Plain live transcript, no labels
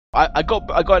I got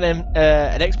an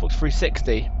Xbox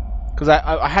 360 because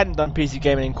I hadn't done PC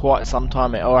gaming in quite some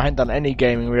time, or I hadn't done any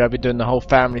gaming really. I've been doing the whole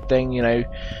family thing, you know.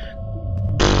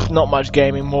 Not much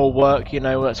gaming, more work, you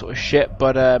know, that sort of shit.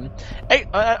 But I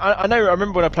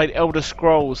remember when I played Elder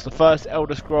Scrolls, the first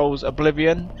Elder Scrolls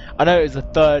Oblivion. I know it was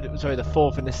the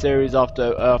fourth in the series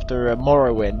after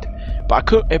Morrowind. But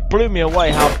it blew me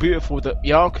away how beautiful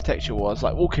the architecture was.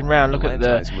 Like walking around, looking at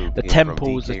the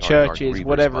temples, the churches,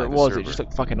 whatever it was, it just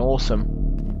looked fucking awesome.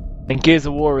 And Gears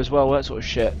of War as well, that sort of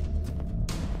shit.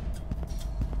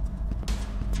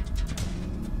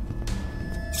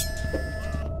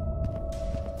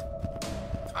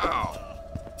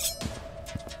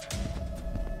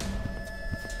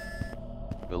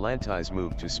 Valanti's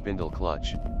move to spindle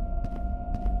clutch.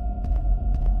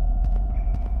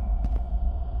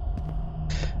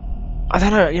 I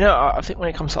don't know, you know, I think when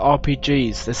it comes to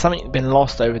RPGs, there's something been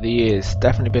lost over the years.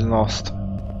 Definitely been lost.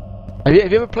 Have you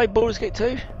ever played Baldur's Gate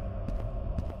 2?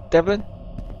 Devlin?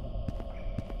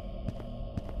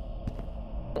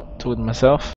 Talking to myself.